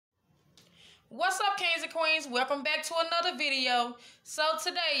What's up, kings and queens? Welcome back to another video. So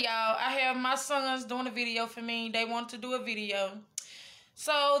today, y'all, I have my sons doing a video for me. They want to do a video.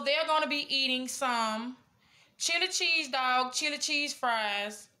 So they're going to be eating some chili cheese dog, chili cheese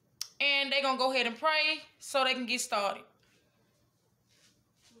fries. And they're going to go ahead and pray so they can get started.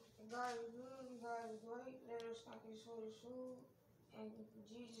 God is good, God is great. Let us thank His for His food. And in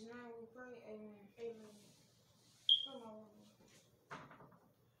Jesus' name we pray. Amen. Amen. Come on.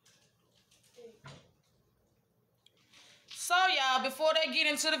 So, y'all, before they get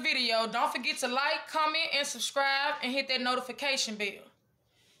into the video, don't forget to like, comment, and subscribe, and hit that notification bell.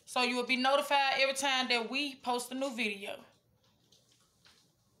 So you will be notified every time that we post a new video.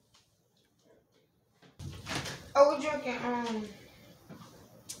 Oh, we're drinking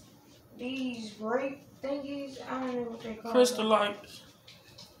these grape thingies. I don't know what they call Crystal them. lights.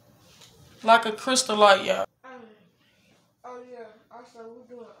 Like a crystal light, y'all. Oh yeah. Also, we're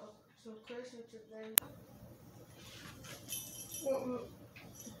doing some Christmas today. What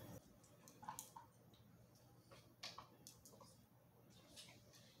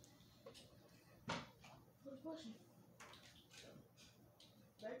question?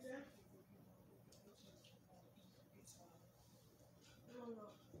 Back there? I don't know.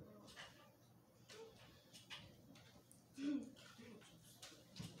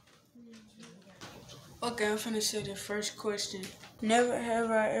 Okay, I'm finna say the first question. Never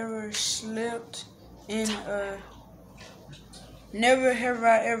have I ever slept in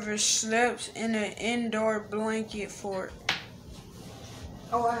an indoor blanket fort.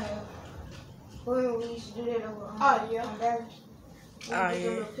 Oh, I have. When we used to do that over on Barry. We Oh, put the yeah.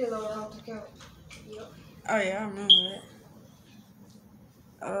 little pillow off the couch. Yep. Oh yeah, I remember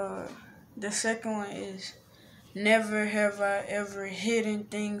that. The second one is never have I ever hidden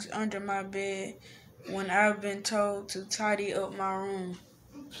things under my bed when I've been told to tidy up my room.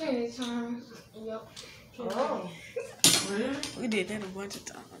 Plenty of times. Yep. Oh, really? We did that a bunch of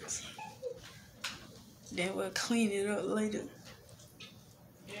times. Then we'll clean it up later.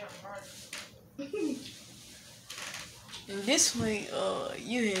 Yeah, right. And this week,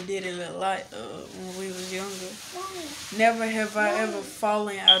 you had did it a lot when we was younger. Never have I ever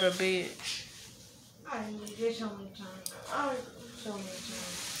fallen out of bed. I done did this so many times. So many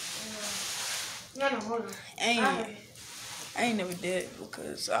times. No, hold on. I ain't never did it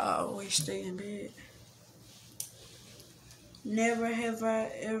because I always stay in bed. Never have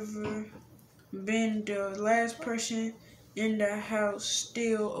I ever been the last person in the house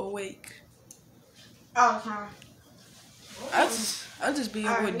still awake. All the time. I just be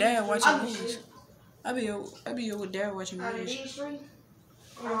here with Dad watching movies. I be here with Dad watching Out of movies. these three,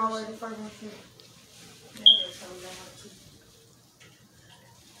 I'm always the first one to sleep.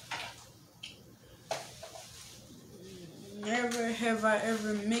 Never have I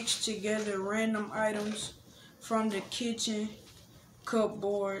ever mixed together random items from the kitchen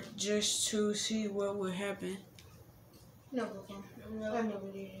cupboard just to see what would happen. No, I never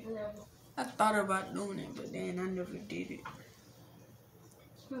did it. I thought about doing it, but then I never did it.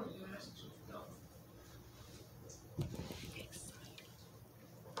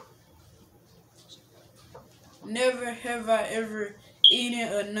 Never have I ever eaten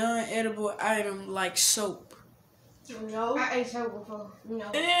a non-edible item like soap. No. I ate soap before. No.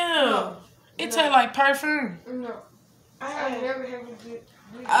 Ew. No. It tastes like perfume. No. I never have a good.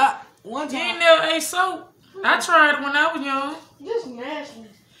 One You ain't time, never ate soap. I tried it when I was young. Just nasty.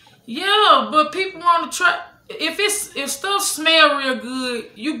 Yeah, but people want to try. If stuff smell real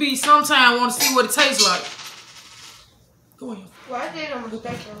good, you be sometime want to see what it tastes like. Go ahead. Well, I did a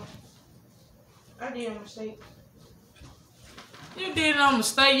mistake though. I did a mistake. You did it on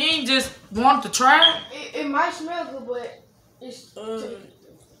mistake. You ain't just want to try it. It might smell good, but it's.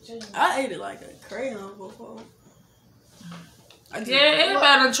 I ate it like a crayon before. Yeah,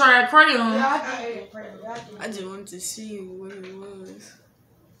 everybody done tried crayon. Yeah, I ate it. I just wanted to see what it was.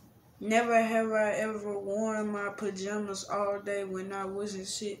 Never have I ever worn my pajamas all day when I wasn't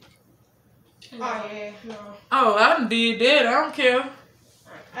sick. Oh yeah, no. Oh, I done did that. I don't care.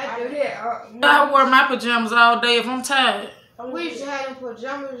 I do that. I wear my pajamas all day if I'm tired. We used to have them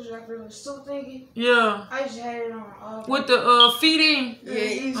pajamas like a little suit thingy. Yeah. I used to have it on all With the feet in. Yeah,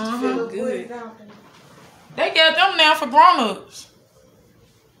 it used to feel good. They got them now for grown-ups.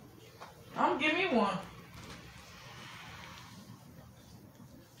 I'm gonna give me one.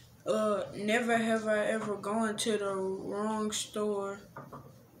 Never have I ever gone to the wrong store.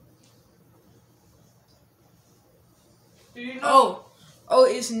 Do you know? Oh,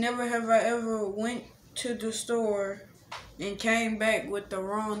 it's never have I ever went to the store and came back with the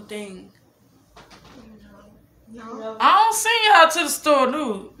wrong thing. No. I don't send y'all to the store,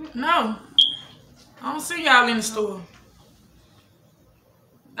 dude. No. I don't see y'all in the store.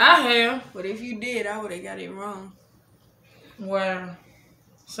 I have. But if you did, I would have got it wrong. Wow.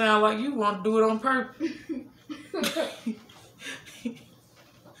 Sound like you want to do it on purpose.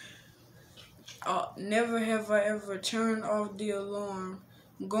 Never have I ever turned off the alarm,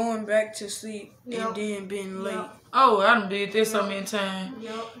 going back to sleep, and then been late. Oh, I done did this so many times.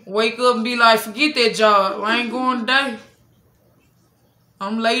 Yep. Wake up and be like, forget that job. I ain't going today.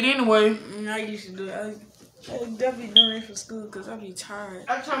 I'm late anyway. I used to do it. I definitely doing it for school because I be tired.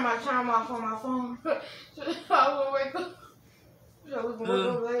 I turn my time off on my phone. So I won't wake up. So we can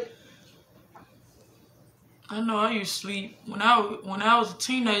wake up late. I know I used to sleep. When I was a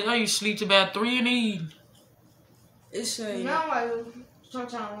teenager, I used to sleep till about 3 in the evening. It's Now like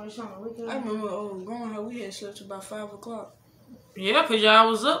sometimes when it's on the weekend. I remember growing up, we had slept till about 5 o'clock. Yeah, because y'all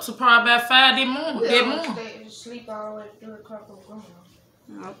was up to probably about 5 that morning. We That always morning. stay sleep all the way to 3 o'clock on growing up.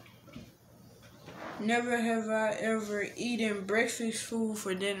 Nope. Never have I ever eaten breakfast food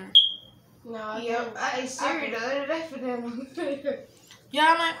for dinner. No, yep. I ate cereal the other day for dinner. Y'all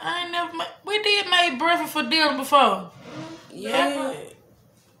I ain't never we did make breakfast for dinner before. Yeah.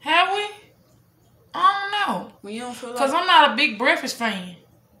 Have we? I don't know. When you don't feel like... Because I'm not a big breakfast fan.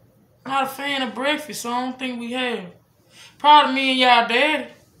 Not a fan of breakfast, so I don't think we have. Probably me and y'all daddy.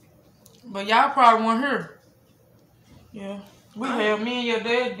 But y'all probably weren't here. Yeah. We have. Me and your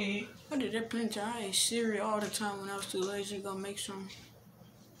dad did. I did that plenty of time. I ate cereal all the time when I was too lazy to go make some.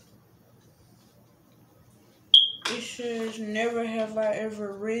 It says, never have I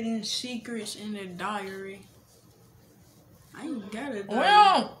ever written secrets in a diary. I ain't got a diary.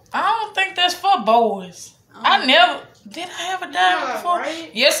 Well, I don't think that's for boys. I never... Did I have a diary before? Right?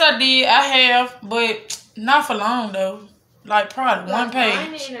 Yes, I did. I have, but not for long, though. Like, probably one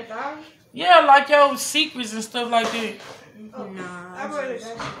page. In a diary? Yeah, like your secrets and stuff like that. Oh, Nah. I wrote it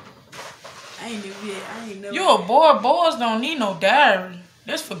down. I ain't never... You a boy. Boys don't need no diary.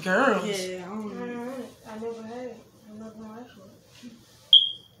 That's for girls. Yeah, I don't know. I never had it. I never asked for it.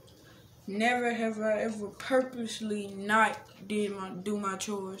 Never have I ever purposely not do my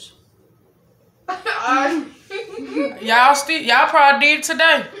chores. Y'all probably did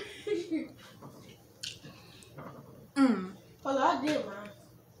today. Well, I did mine.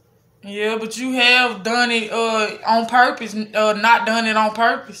 Yeah, but you have done it on purpose, not done it on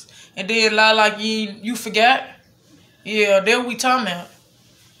purpose, and then lie like you forgot. Yeah, that's what we talking about.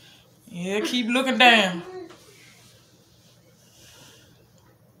 Yeah, keep looking down.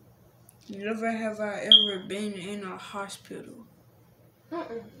 Never have I ever been in a hospital.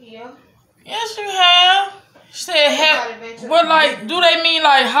 Yeah. Yes, you have. Said have. Everybody been to Well, the like, do they mean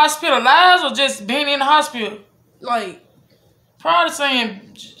like hospitalized or just being in the hospital? Like, Probably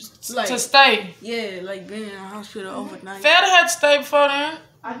saying Like- to stay. yeah, like being in a hospital overnight. Fada had to stay before then.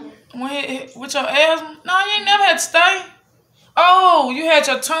 I did. With your asthma? No, you ain't never had to stay. Oh, you had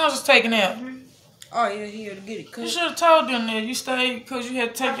your tonsils taken out. Oh, yeah, he had to get it You cut. should have told them that you stayed because you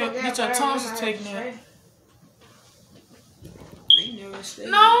had to I get your forgot, but I tonsils remember I taken had out. to They never stayed.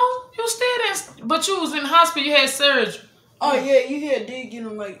 No, you still didn't. But you was in the hospital. You had surgery. Oh, yeah, you had did get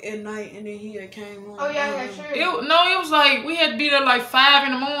him, like, at night, and then he had came home. Oh, yeah, I got sure. It was like we had to be there like 5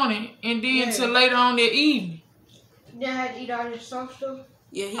 in the morning and then Yeah. till later on that evening. Then I had to eat all this soft stuff.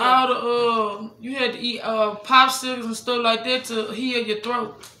 Yeah, he All the you had to eat popsicles and stuff like that to heal your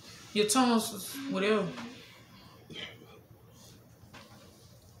throat, your tonsils, whatever.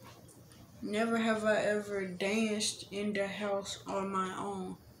 Never have I ever danced in the house on my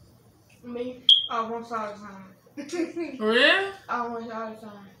own. Me? Once all the time. Really? Almost all the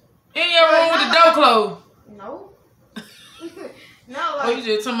time. In your room with the door closed. No. No, Oh, like. you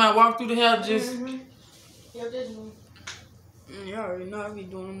just talking about walk through the house just. Yeah, just me. You already know I be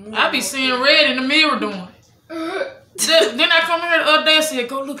doing more. I be seeing red in the mirror doing. Then I come here the other day and said,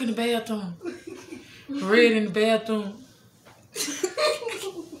 go look in the bathroom. Red in the bathroom.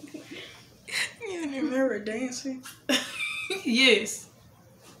 You in the mirror dancing. Yes.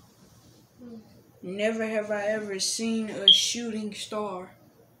 Never have I ever seen a shooting star.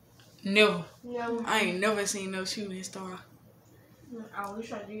 Never. No. I ain't never seen no shooting star. I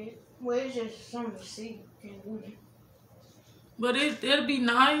wish I did. Well, it's just something to see. Can't do it. But it'll be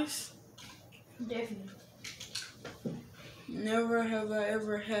nice. Definitely. Never have I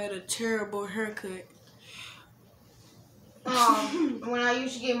ever had a terrible haircut. When I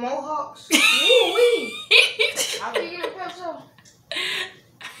used to get mohawks. Woo-wee. I be getting pep up.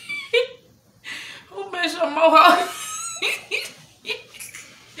 Who made your mohawk?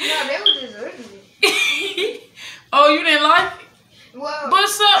 No, they was just ugly. Oh, you didn't like it? Well, But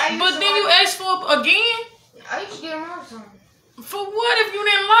then you asked for it again? I used to get them all the time. For what if you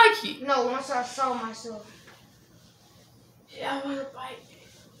didn't like it. No, once I saw myself. Yeah, I want a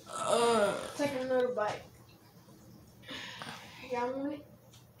bite. Take another bite. Y'all want it?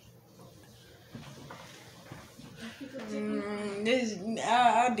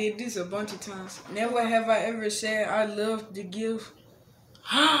 I did this a bunch of times. Never have I ever said I love the gift.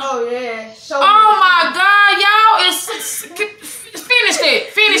 Oh yeah. So Oh my God, y'all!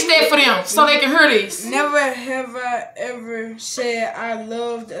 Finish that for them so they can hear this. Never have I ever said I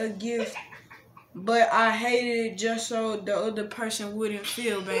loved a gift, but I hated it just so the other person wouldn't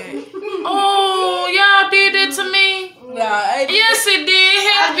feel bad. Oh, y'all did that to me. Nah, Yes, it did. It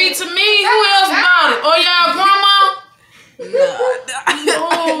had to be to me. Who else bought it? Or y'all grandma?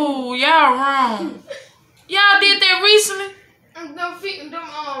 Oh, y'all wrong. Y'all did that recently? them feet, them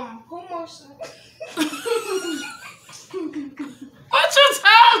hummus. What you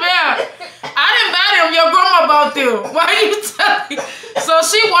talking about? I didn't buy them. Your grandma bought them. Why you telling me? So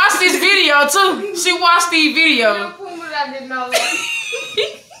she watched this video too. She watched these videos. Them hummus I didn't know. Like.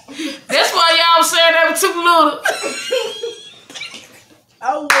 That's why y'all was saying they were too little. I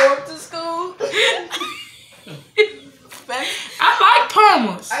wore up to school. I like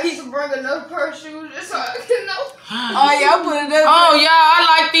Pumas. I used to bring another pair of shoes just so I could know. Oh yeah, I put another. Oh yeah,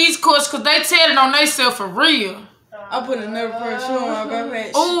 I like these courts because they tell it on themselves for real. I put another pair of shoes on my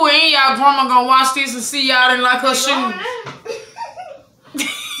backpack. Oh, ain't y'all grandma gonna watch this and see y'all didn't like her shoes?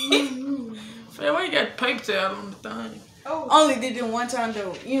 Fam, we ain't got paper towel on the thing. Oh. Only did it one time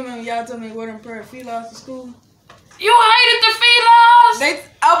though. You remember y'all told me to wear them pair of feet-offs to school? You hated the feelers?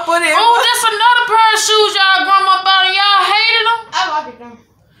 I put it. Oh, that's another pair of shoes y'all grandma bought and y'all hated them? I like it though.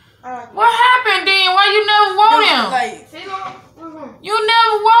 I like it. What happened then? Why you never wore them? Like, You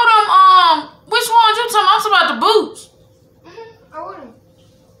never wore them, which ones you talking about? I'm talking about the boots. I wouldn't.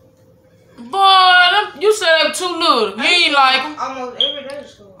 Boy, you said they were too little. You ain't like them. Almost every day to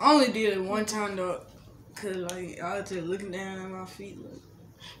school. I only did it one time though, cause like I was just looking down at my feet. Like.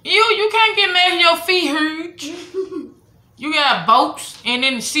 You can't get mad at your feet huge. You got boats, and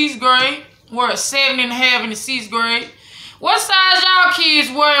in the 6th grade, we're a 7.5 in the 6th grade. What size y'all kids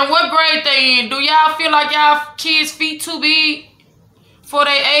wear and what grade they in? Do y'all feel like y'all kids' feet too big for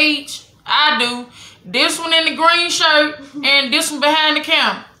their age? I do. This one in the green shirt and this one behind the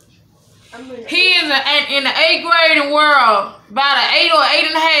camera. He is in the 8th grade and we're about an 8 or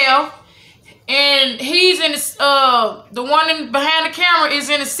 8.5. And he's in the one behind the camera is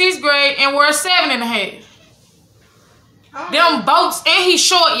in the 6th grade and we're 7.5. Them boats and he's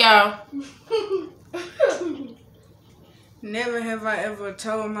short, y'all. Never have I ever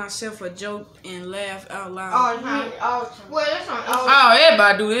told myself a joke and laughed out loud. All the time. All the time. Well, that's on. Oh,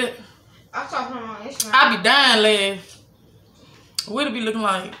 everybody do that. I'm talking on Instagram. I be dying laughing. What it be looking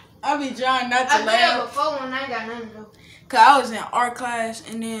like? I be trying not to I did laugh. that before when I ain't got nothing to do. Cause I was in art class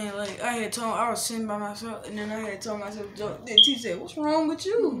and then like I was sitting by myself and then I had told myself a joke. Then T said, "What's wrong with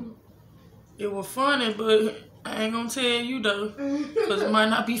you?" It was funny, but I ain't gonna tell you though, cause it might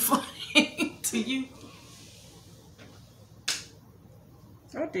not be funny to you.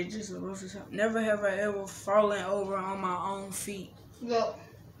 I did just a little something. Never have I ever fallen over on my own feet. Yup.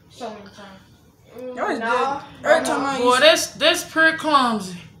 So many times. That was No. good. Every time I Boy, used that's pretty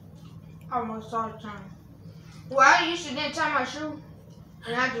clumsy. Almost all the time. Well, I used to then tie my shoe,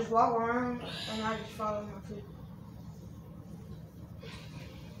 and I just walk around, and I just follow my feet.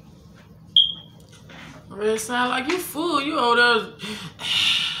 Really sound like you full. You over there.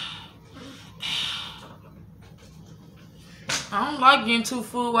 I don't like getting too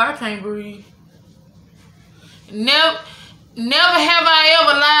full where I can't breathe. Never have I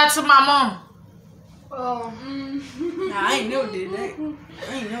ever lied to my mama. Nah, I ain't never did that.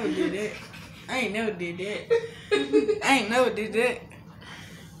 I ain't never did that. I ain't never did that. I ain't never did that.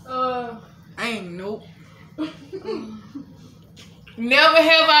 I ain't nope. Never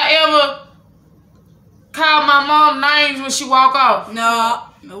have I ever called my mom names when she walk off. No,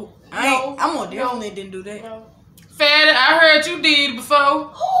 nope. I'm on definitely didn't do that. No. Fatty, I heard you did it before.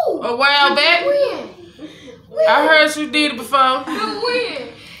 Who? A while back. When? I heard you did it before. When?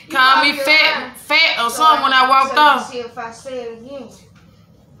 Call me fat or something when I walked off. See if I say it again.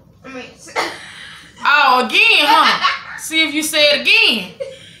 I mean, Oh, again, huh? See if you say it again.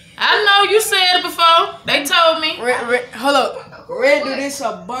 I know you said it before. They told me. Hold up. Red do this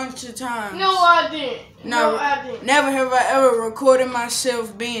a bunch of times. no, I didn't. No, I didn't. Never have I ever recorded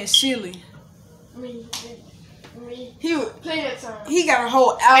myself being silly. Me. He Plenty of times. he got a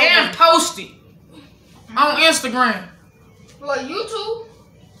whole And album. post it on Instagram What, YouTube?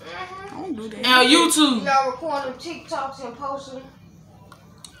 I don't do that. and on YouTube. Y'all record them TikToks and post them.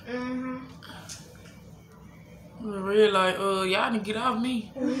 Real like, y'all need to get off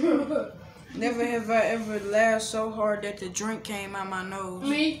me. Never have I ever laughed so hard that the drink came out my nose.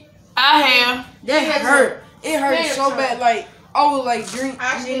 Me? I have. That hurt. It hurt Me so too. bad. Like, I was like drink,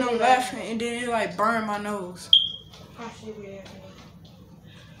 I and still then I'm do that. laughing, and then it like burned my nose. I should be there.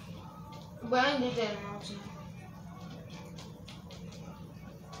 But I ain't did that in a long time.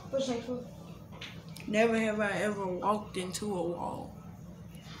 What's next one? Never have I ever walked into a wall.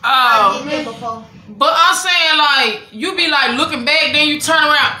 I Oh. did that before. But I'm saying, like, you be like looking back, then you turn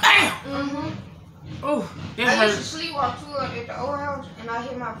around. Damn. Mm-hmm. Oh, that I used to hurt. sleepwalk too at the old house, and I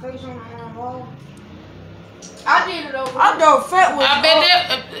hit my face on the wall. I did it over. I know fat was. I bet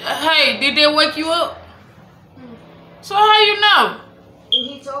that. Hey, did that wake you up? So how you know? And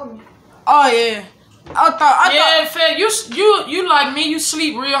he told me. Oh yeah. I thought. Yeah, fat. You like me. You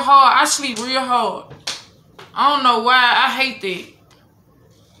sleep real hard. I sleep real hard. I don't know why. I hate that.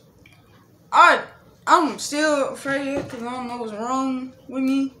 I'm still afraid because I don't know what's wrong with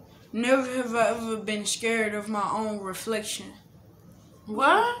me. Never have I ever been scared of my own reflection.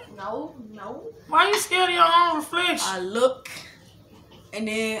 What? No. Why you scared of your own reflection? I look, and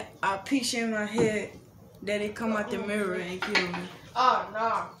then I picture in my head that it come out the mirror and kill me. Oh,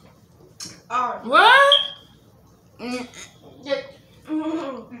 no. Oh, What? Mm.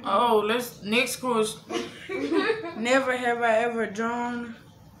 Oh, let's next question. Never have I ever drawn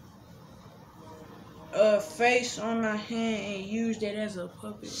a face on my hand and used it as a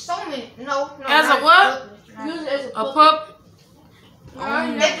puppet. So many. No. As a not what? puppet. Use it as a A puppet. pup?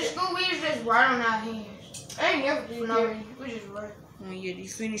 At the school, we used to just write on our hands. I ain't never do nothing. We just write. When you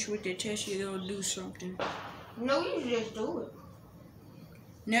finish with the test, you're gonna do something. No, you just do it.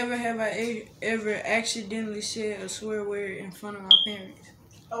 Never have I ever accidentally said a swear word in front of my parents.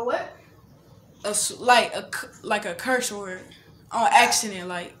 A what? Like a curse word on accident.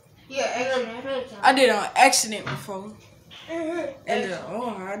 Like Yeah, actually. I did on accident before. And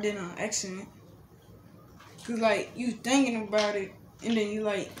I did on accident. Cause like you thinking about it and then you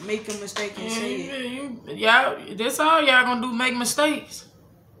like make a mistake and say it. Y'all, that's all y'all gonna do, make mistakes.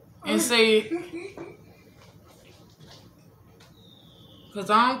 And say it. Cause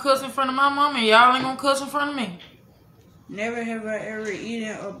I don't cuss in front of my mom and y'all ain't gonna cuss in front of me. Never have I ever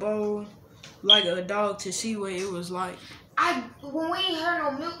eaten a bowl like a dog to see what it was like. When we ain't had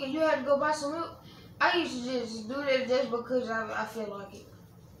no milk and you had to go buy some milk, I used to just do that just because I feel like it.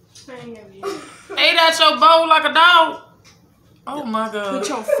 I ain't never did it. Ate out your bowl like a dog? Oh my God. Put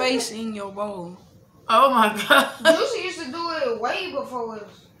your face in your bowl. Oh my God. Juicy used to do it way before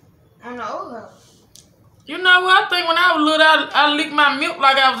us on the old house. You know what? I think when I was little, I licked my milk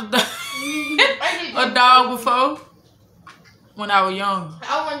like I was a dog before. When I was young.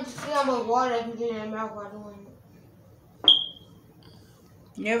 I wanted to see how much water I can get in that mouth while doing it.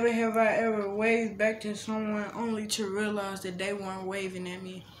 Never have I ever waved back to someone only to realize that they weren't waving at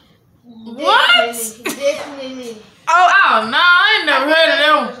me. What? Definitely. Oh no, I ain't never heard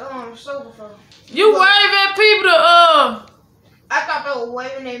of that one. So before. You wave at people to I thought they were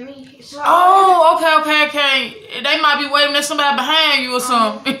waving at me. So Oh, okay. They might be waving at somebody behind you or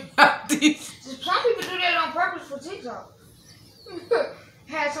something. some people do that on purpose for TikTok.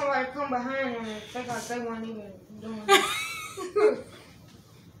 Had somebody come behind them and think like they weren't even doing it.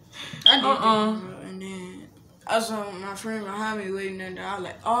 I did that, and then I saw my friend behind me waving at them. I was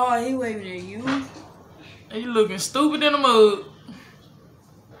like, oh, he waving at you? You looking stupid in the mud.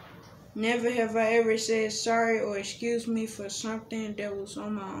 Never have I ever said sorry or excuse me for something that was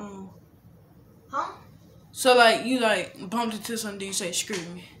on my own. Huh? So like you like bumped into something, you say screw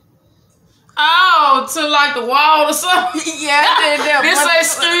me. Oh, to like the wall or something? Yeah, I did that. This say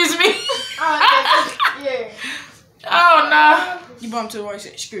excuse me. Yeah. Oh no. You bumped to the wall, you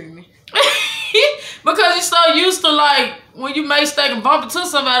say screw me. Because you're so used to like when you make mistake and bump into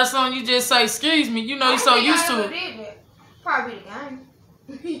somebody or something, you just say excuse me. You know you're so used to it. Did that. Probably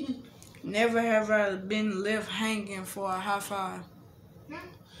the game. Never have I been left hanging for a high five.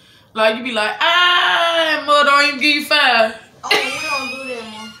 Like you be like, ah, mother don't even give you five. Oh, we don't do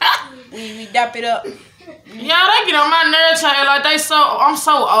that, man. We dap it up. Y'all, they get on my nerve chain like I'm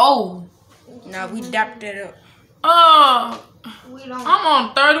so old. No, we dapped it up. We don't. I'm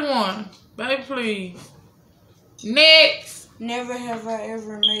on 31. Baby, please. Next. Never have I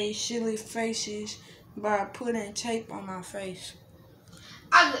ever made silly faces by putting tape on my face.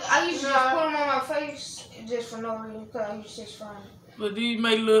 I used to just put them on my face just for no reason because I used to just find it. But do you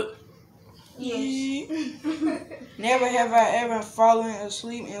make look? Yes. Never have I ever fallen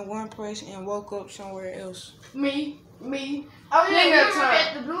asleep in one place and woke up somewhere else. Me. Oh yeah, Plenty you of remember time.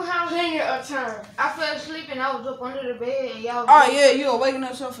 at the blue house? Plenty of time. I fell asleep and I was up under the bed and y'all. Oh yeah, you were waking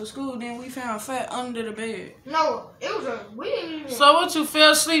us up for school. Then we found Fat under the bed. No, it was we didn't even. So what? You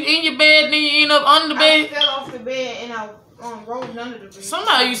fell asleep in your bed, then you end up under the bed? I fell off the bed and I rolled under the bed.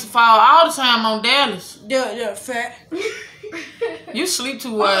 Somebody used to fall all the time on Dallas. Yeah, Fat. You sleep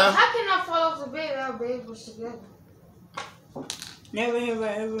too Well, well. how can I fall off the bed? Our bed was together. Never have I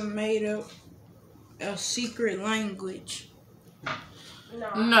ever made up a secret language. No.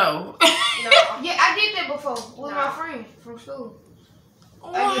 No. Yeah, I did that before with my friend from school.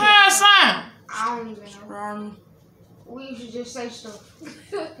 Well, how it sound? I don't even know. We used to just say stuff.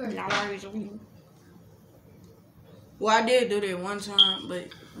 Well, I did do that one time, but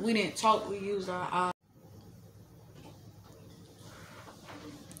we didn't talk. We used our eyes.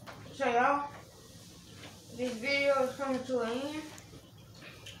 So y'all, this video is coming to an end.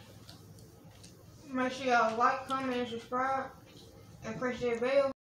 Make sure y'all like, comment, and subscribe, and press that bell.